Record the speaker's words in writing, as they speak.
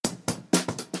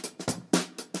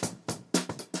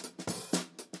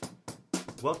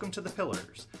Welcome to the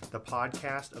Pillars, the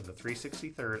podcast of the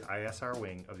 363rd ISR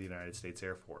Wing of the United States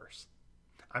Air Force.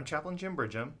 I'm Chaplain Jim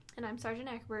Bridgham. And I'm Sergeant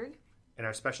Ackerberg. And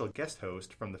our special guest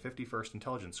host from the 51st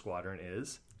Intelligence Squadron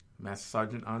is... Master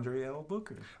Sergeant Andre L.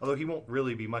 Booker. Although he won't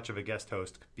really be much of a guest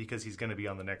host because he's going to be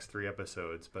on the next 3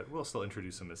 episodes, but we'll still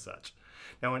introduce him as such.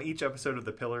 Now, in each episode of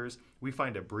the Pillars, we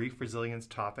find a brief resilience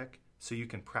topic so you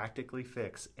can practically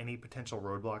fix any potential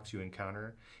roadblocks you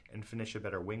encounter and finish a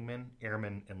better wingman,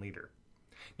 airman, and leader.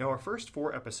 Now, our first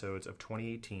 4 episodes of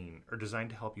 2018 are designed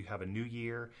to help you have a new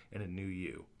year and a new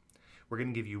you. We're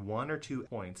going to give you 1 or 2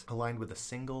 points aligned with a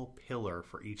single pillar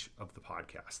for each of the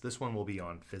podcasts. This one will be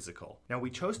on physical. Now,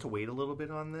 we chose to wait a little bit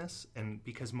on this, and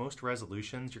because most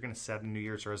resolutions, you're going to set a New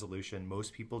Year's resolution,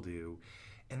 most people do,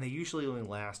 and they usually only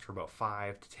last for about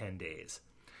 5 to 10 days.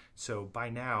 So by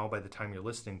now, by the time you're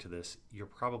listening to this, you're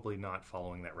probably not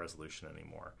following that resolution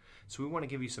anymore. So we want to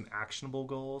give you some actionable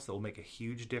goals that will make a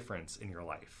huge difference in your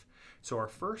life. So our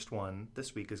first one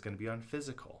this week is going to be on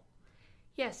physical.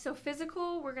 Yes, so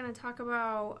physical, we're going to talk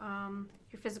about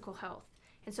your physical health.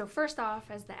 And so first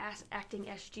off, as the acting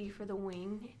SG for the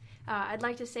wing, I'd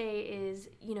like to say is,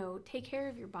 take care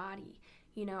of your body.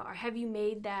 Have you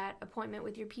made that appointment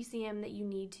with your PCM that you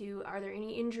need to? Are there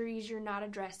any injuries you're not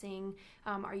addressing?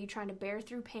 Are you trying to bear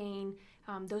through pain?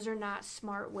 Those are not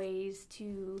smart ways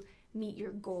to meet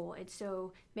your goal. And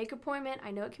so make an appointment.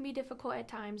 I know it can be difficult at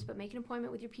times, but make an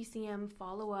appointment with your PCM,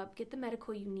 follow up, get the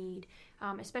medical you need,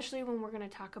 especially when we're going to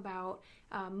talk about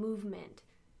movement.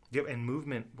 Yep, and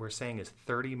movement, we're saying, is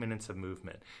 30 minutes of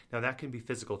movement. Now, that can be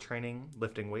physical training,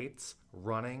 lifting weights,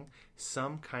 running.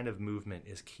 Some kind of movement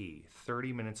is key.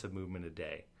 30 minutes of movement a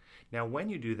day. Now, when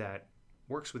you do that,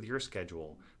 works with your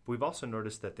schedule, but we've also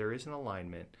noticed that there is an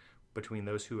alignment between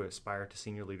those who aspire to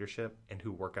senior leadership and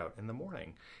who work out in the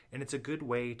morning. And it's a good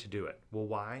way to do it. Well,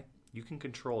 why? You can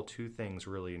control 2 things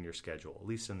really in your schedule, at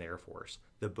least in the Air Force.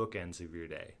 The bookends of your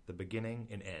day, the beginning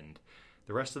and end.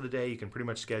 The rest of the day you can pretty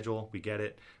much schedule, we get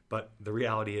it, but the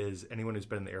reality is anyone who's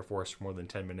been in the Air Force for more than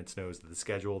 10 minutes knows that the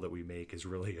schedule that we make is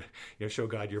really, show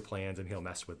God your plans and he'll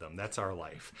mess with them. That's our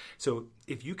life. So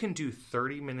if you can do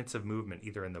 30 minutes of movement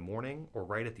either in the morning or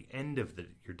right at the end of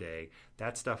your day,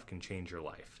 that stuff can change your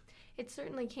life. It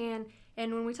certainly can.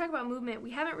 And when we talk about movement,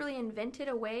 we haven't really invented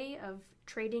a way of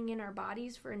trading in our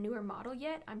bodies for a newer model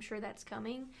yet. I'm sure that's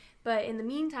coming. But in the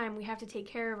meantime, we have to take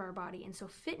care of our body. And so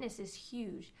fitness is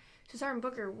huge. So Sergeant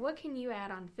Booker, what can you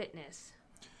add on fitness?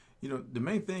 The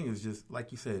main thing is just,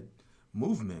 like you said,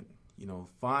 movement.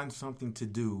 Find something to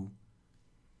do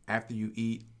after you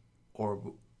eat or,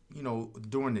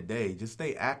 during the day. Just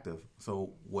stay active.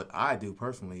 So what I do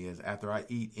personally is after I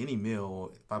eat any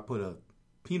meal, if I put a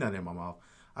peanut in my mouth,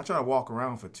 I try to walk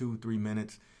around for 2-3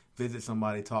 minutes, visit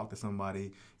somebody, talk to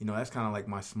somebody. That's kind of like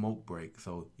my smoke break.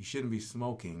 So you shouldn't be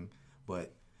smoking,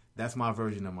 but that's my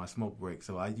version of my smoke break.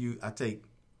 So I take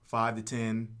 5 to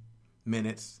 10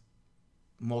 minutes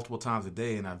multiple times a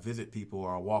day, and I visit people,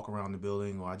 or I walk around the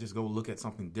building, or I just go look at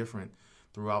something different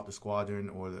throughout the squadron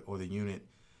or the unit,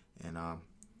 and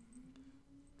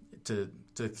to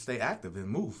stay active and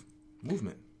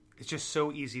movement. It's just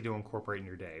so easy to incorporate in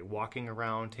your day. Walking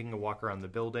around, taking a walk around the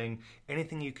building,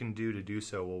 anything you can do to do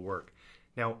so will work.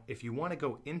 Now, if you want to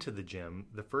go into the gym,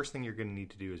 the first thing you're going to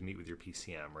need to do is meet with your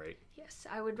PCM, right? Yes,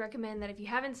 I would recommend that if you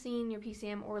haven't seen your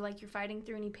PCM or like you're fighting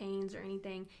through any pains or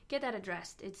anything, get that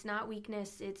addressed. It's not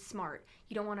weakness, it's smart.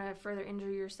 You don't want to further injure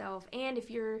yourself. And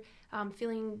if you're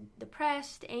feeling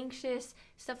depressed, anxious,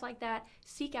 stuff like that,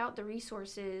 seek out the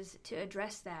resources to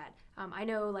address that. I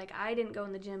know, I didn't go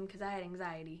in the gym because I had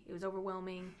anxiety. It was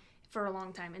overwhelming for a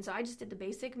long time. And so I just did the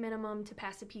basic minimum to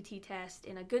pass the PT test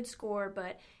in a good score,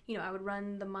 but, I would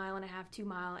run the 1.5 mile, 2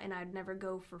 mile, and I'd never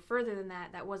go for further than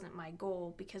that. That wasn't my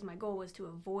goal because my goal was to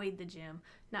avoid the gym,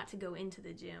 not to go into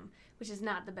the gym, which is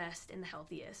not the best and the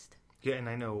healthiest. Yeah, and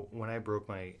I know when I broke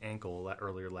my ankle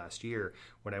earlier last year,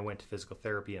 when I went to physical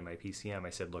therapy and my PCM, I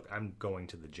said, look, I'm going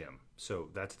to the gym. So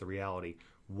that's the reality.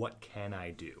 What can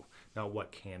I do? Now,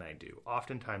 what can I do?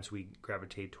 Oftentimes we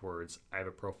gravitate towards, I have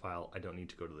a profile, I don't need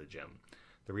to go to the gym.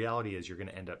 The reality is you're going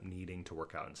to end up needing to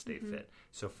work out and stay fit.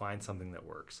 So find something that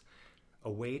works. A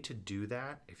way to do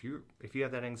that, if you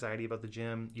have that anxiety about the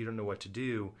gym, you don't know what to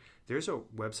do, there's a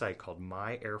website called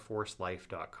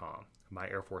myairforcelife.com.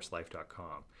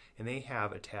 myairforcelife.com. And they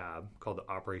have a tab called the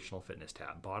Operational Fitness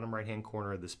tab, bottom right-hand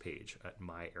corner of this page at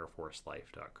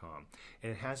myairforcelife.com.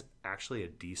 And it has actually a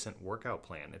decent workout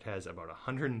plan. It has about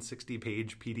a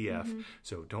 160-page PDF,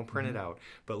 so don't print it out.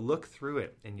 But look through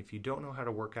it, and if you don't know how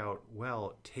to work out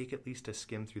well, take at least a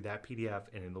skim through that PDF,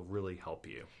 and it'll really help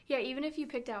you. Yeah, even if you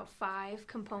picked out 5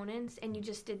 components and you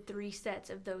just did 3 sets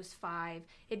of those 5,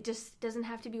 it just doesn't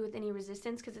have to be with any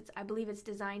resistance, because I believe it's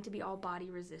designed to be all body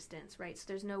resistance, right? So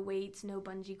there's no weights, no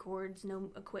bungee cords, no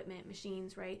equipment,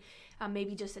 machines, right?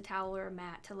 Maybe just a towel or a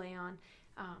mat to lay on.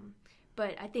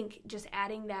 But I think just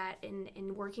adding that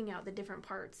and working out the different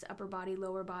parts, upper body,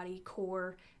 lower body,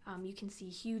 core, you can see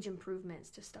huge improvements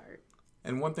to start.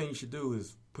 And one thing you should do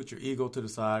is put your ego to the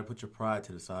side, put your pride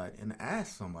to the side, and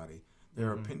ask somebody.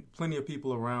 There are plenty of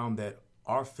people around that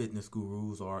are fitness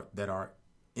gurus or that are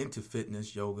into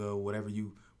fitness, yoga, whatever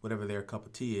their cup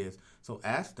of tea is. So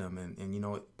ask them,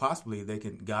 and possibly they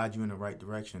can guide you in the right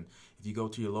direction. If you go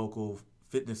to your local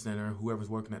fitness center, whoever's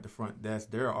working at the front desk,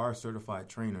 there are certified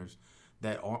trainers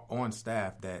that are on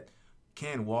staff that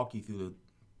can walk you through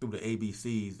the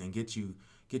ABCs and get you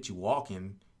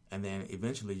walking. And then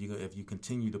eventually, if you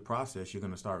continue the process, you're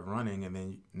going to start running. And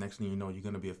then next thing you know, you're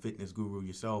going to be a fitness guru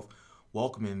yourself,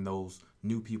 welcoming those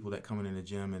new people that come in the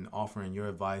gym and offering your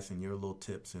advice and your little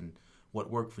tips and what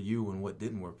worked for you and what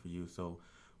didn't work for you. So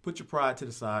put your pride to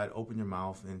the side, open your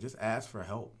mouth, and just ask for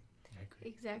help.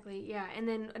 Exactly, yeah. And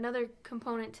then another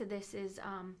component to this is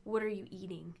what are you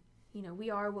eating? We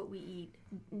are what we eat.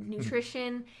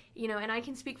 Nutrition, and I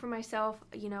can speak for myself.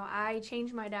 I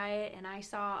changed my diet and I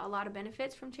saw a lot of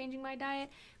benefits from changing my diet.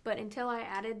 But until I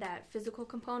added that physical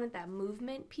component, that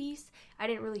movement piece, I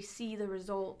didn't really see the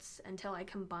results until I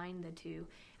combined the two.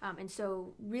 And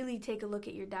so really take a look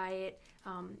at your diet.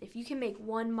 If you can make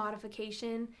one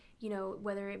modification,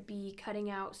 whether it be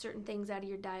cutting out certain things out of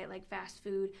your diet like fast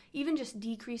food, even just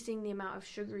decreasing the amount of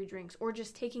sugary drinks or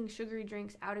just taking sugary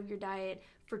drinks out of your diet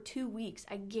for 2 weeks,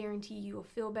 I guarantee you will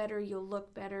feel better, you'll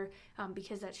look better,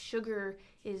 because that sugar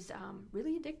is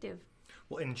really addictive.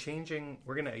 Well, in changing,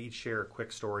 we're going to each share a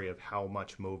quick story of how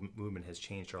much movement has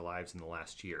changed our lives in the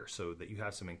last year so that you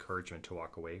have some encouragement to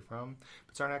walk away from.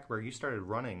 But Sergeant Ackerberg, you started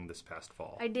running this past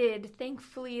fall. I did.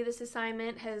 Thankfully, this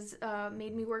assignment has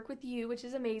made me work with you, which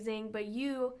is amazing, but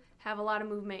you have a lot of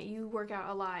movement. You work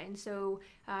out a lot, and so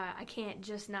I can't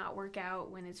just not work out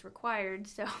when it's required.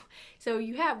 So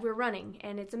we're running,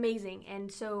 and it's amazing.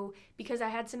 And so because I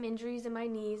had some injuries in my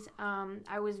knees,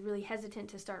 I was really hesitant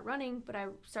to start running, but I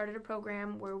started a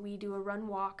program where we do a run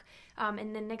walk.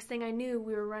 And the next thing I knew,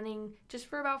 we were running just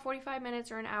for about 45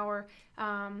 minutes or an hour.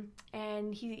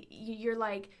 And you're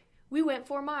like, we went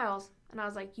 4 miles. And I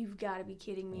was like, you've got to be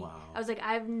kidding me. Wow. I was like,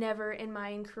 I've never in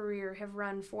my career have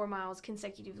run 4 miles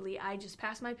consecutively. I just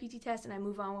passed my PT test and I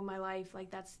move on with my life. Like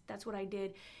that's what I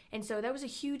did. And so that was a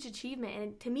huge achievement.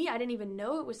 And to me, I didn't even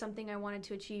know it was something I wanted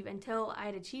to achieve until I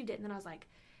had achieved it. And then I was like,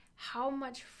 how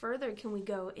much further can we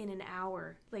go in an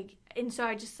hour? And so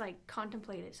I just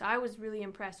contemplated. So I was really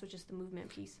impressed with just the movement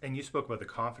piece. And you spoke about the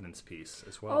confidence piece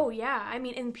as well. Oh yeah. I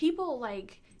mean, and people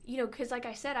because like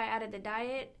I said, I added the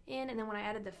diet in, and then when I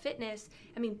added the fitness,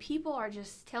 I mean, people are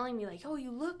just telling me oh,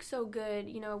 you look so good.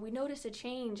 We notice a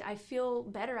change. I feel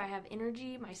better. I have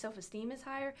energy. My self-esteem is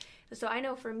higher. So I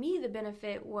know for me, the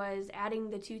benefit was adding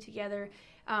the two together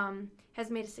has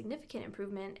made a significant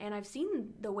improvement, and I've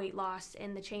seen the weight loss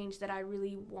and the change that I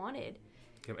really wanted.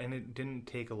 Yeah, and it didn't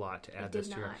take a lot to add this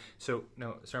to your... So,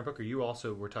 now, Sergeant Booker, you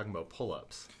also were talking about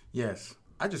pull-ups. Yes.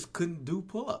 I just couldn't do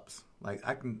pull-ups.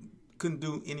 Couldn't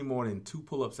do any more than 2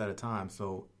 pull-ups at a time.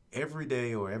 So every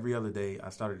day or every other day,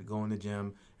 I started to go in the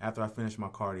gym after I finished my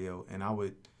cardio, and I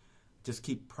would just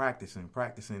keep practicing.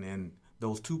 And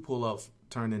those 2 pull-ups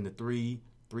turned into 3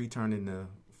 turned into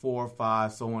 4,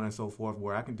 5, so on and so forth,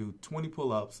 where I can do 20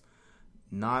 pull-ups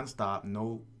nonstop,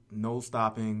 no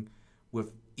stopping,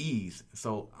 with ease.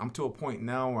 So I'm to a point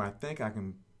now where I think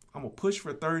I'm going to push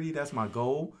for 30. That's my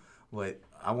goal. But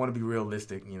I want to be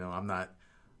realistic. I'm not,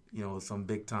 some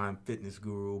big-time fitness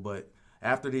guru. But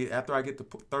after I get to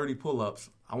 30 pull-ups,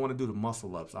 I want to do the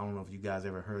muscle-ups. I don't know if you guys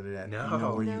ever heard of that.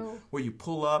 No. Where you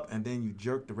pull up and then you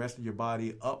jerk the rest of your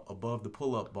body up above the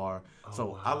pull-up bar.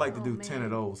 Wow. I like to do 10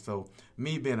 of those. So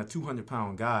me being a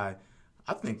 200-pound guy,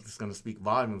 I think it's going to speak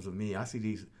volumes of me. I see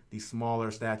these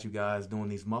smaller statue guys doing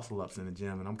these muscle-ups in the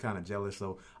gym, and I'm kind of jealous.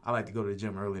 So I like to go to the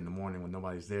gym early in the morning when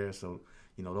nobody's there. So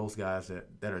those guys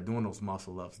that are doing those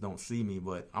muscle-ups don't see me,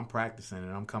 but I'm practicing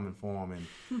and I'm coming for them,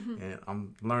 and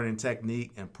I'm learning technique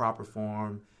and proper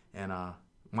form. And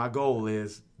my goal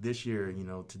is this year,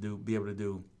 to be able to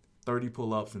do 30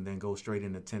 pull-ups and then go straight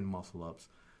into 10 muscle-ups.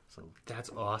 So that's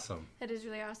awesome. That is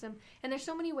really awesome. And there's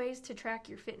so many ways to track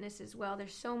your fitness as well.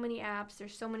 There's so many apps.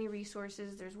 There's so many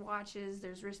resources. There's watches.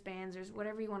 There's wristbands. There's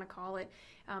whatever you want to call it.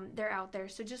 They're out there.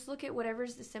 So just look at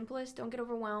whatever's the simplest. Don't get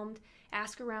overwhelmed.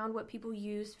 Ask around what people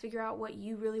use. Figure out what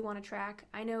you really want to track.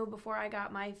 I know before I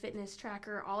got my fitness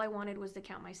tracker, all I wanted was to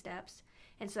count my steps.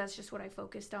 And so that's just what I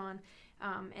focused on.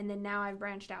 And then now I've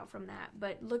branched out from that.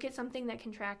 But look at something that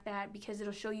can track that because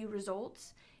it'll show you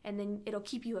results and then it'll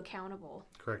keep you accountable.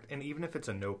 Correct. And even if it's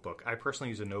a notebook, I personally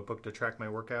use a notebook to track my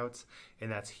workouts,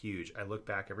 and that's huge. I look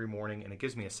back every morning and it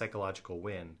gives me a psychological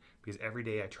win because every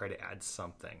day I try to add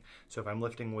something. So if I'm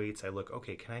lifting weights, I look,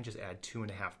 okay, can I just add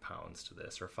 2.5 pounds to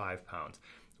this or 5 pounds?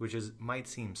 Which might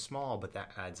seem small, but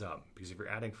that adds up because if you're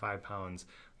adding 5 pounds,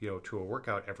 to a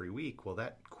workout every week, well,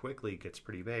 that quickly gets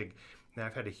pretty big. And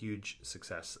I've had a huge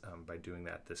success by doing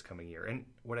that this coming year. And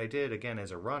what I did, again,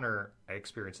 as a runner, I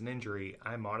experienced an injury.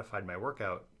 I modified my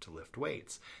workout to lift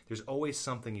weights. There's always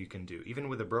something you can do. Even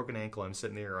with a broken ankle, I'm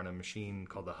sitting there on a machine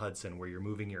called the Hudson where you're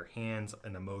moving your hands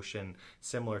in a motion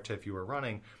similar to if you were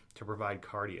running to provide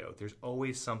cardio. There's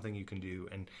always something you can do.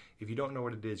 And if you don't know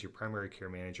what it is, your primary care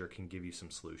manager can give you some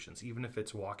solutions. Even if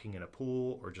it's walking in a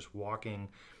pool or just walking,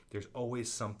 there's always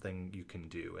something you can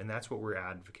do. And that's what we're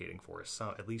advocating for, is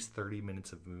at least 30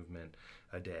 minutes of movement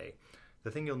a day.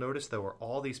 The thing you'll notice, though, are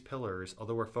all these pillars,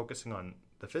 although we're focusing on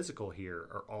the physical here,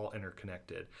 are all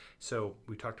interconnected. So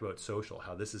we talked about social,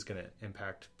 how this is going to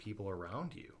impact people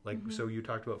around you. So you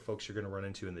talked about folks you're going to run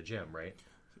into in the gym, right?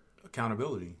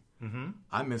 accountability. Mm-hmm.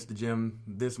 I missed the gym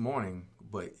this morning,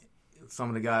 but some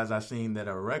of the guys I've seen that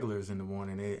are regulars in the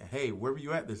morning, hey, where were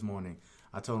you at this morning?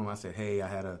 I told them, I said, hey, I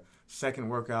had a second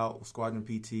workout with Squadron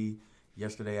PT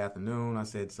yesterday afternoon. I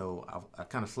said, so I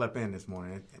kind of slept in this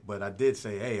morning, but I did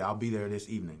say, hey, I'll be there this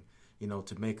evening,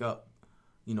 to make up,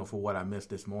 for what I missed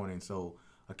this morning. So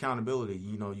accountability,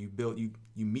 you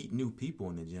meet new people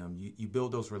in the gym, you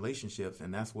build those relationships,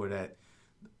 and that's where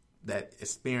that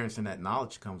experience and that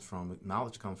knowledge comes from.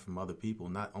 Knowledge comes from other people,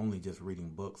 not only just reading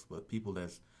books, but people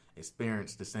that's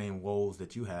experienced the same woes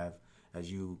that you have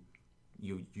as you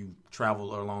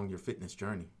travel along your fitness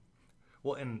journey.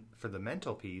 Well, and for the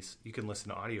mental piece, you can listen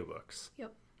to audiobooks.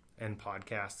 Yep. And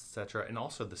podcasts, etc. And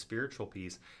also the spiritual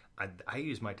piece, I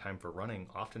use my time for running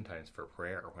oftentimes for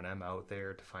prayer when I'm out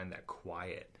there to find that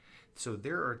quiet. So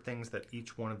there are things that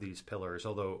each one of these pillars,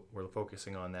 although we're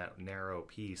focusing on that narrow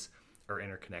piece, are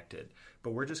interconnected.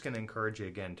 But we're just going to encourage you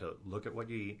again to look at what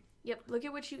you eat. Yep, look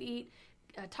at what you eat.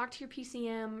 Talk to your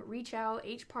PCM, reach out,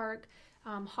 H-Park,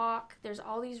 Hawk. There's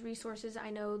all these resources. I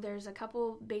know there's a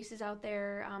couple bases out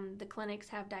there. The clinics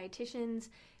have dietitians.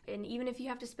 And even if you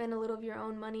have to spend a little of your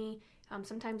own money,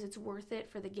 sometimes it's worth it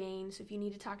for the gain. So if you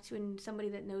need to talk to somebody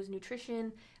that knows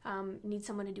nutrition, need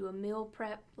someone to do a meal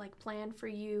prep plan for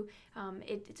you,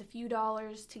 it's a few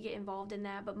dollars to get involved in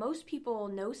that. But most people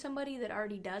know somebody that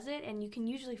already does it, and you can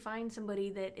usually find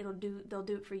somebody that they'll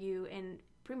do it for you and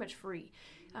pretty much free.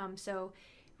 So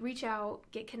reach out,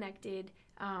 get connected,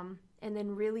 and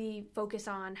then really focus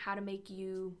on how to make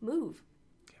you move.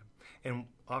 And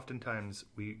oftentimes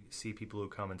we see people who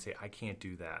come and say, I can't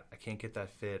do that. I can't get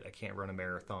that fit. I can't run a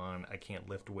marathon. I can't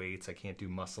lift weights. I can't do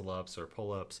muscle ups or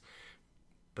pull ups.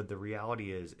 But the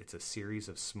reality is it's a series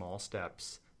of small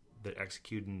steps that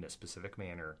executed in a specific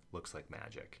manner looks like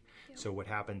magic. Yep. So what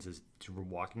happens is we're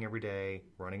walking every day,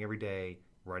 running every day,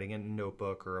 writing in a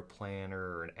notebook or a planner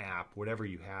or an app, whatever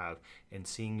you have, and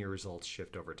seeing your results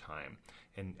shift over time.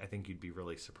 And I think you'd be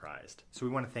really surprised. So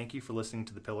we want to thank you for listening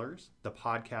to The Pillars, the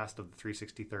podcast of the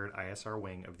 363rd ISR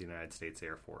Wing of the United States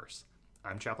Air Force.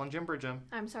 I'm Chaplain Jim Bridgham.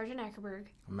 I'm Sergeant Ackerberg.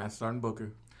 I'm Master Sergeant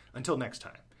Booker. Until next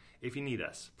time, if you need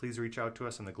us, please reach out to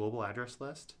us on the global address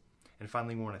list. And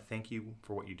finally, we want to thank you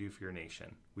for what you do for your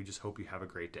nation. We just hope you have a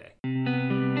great day.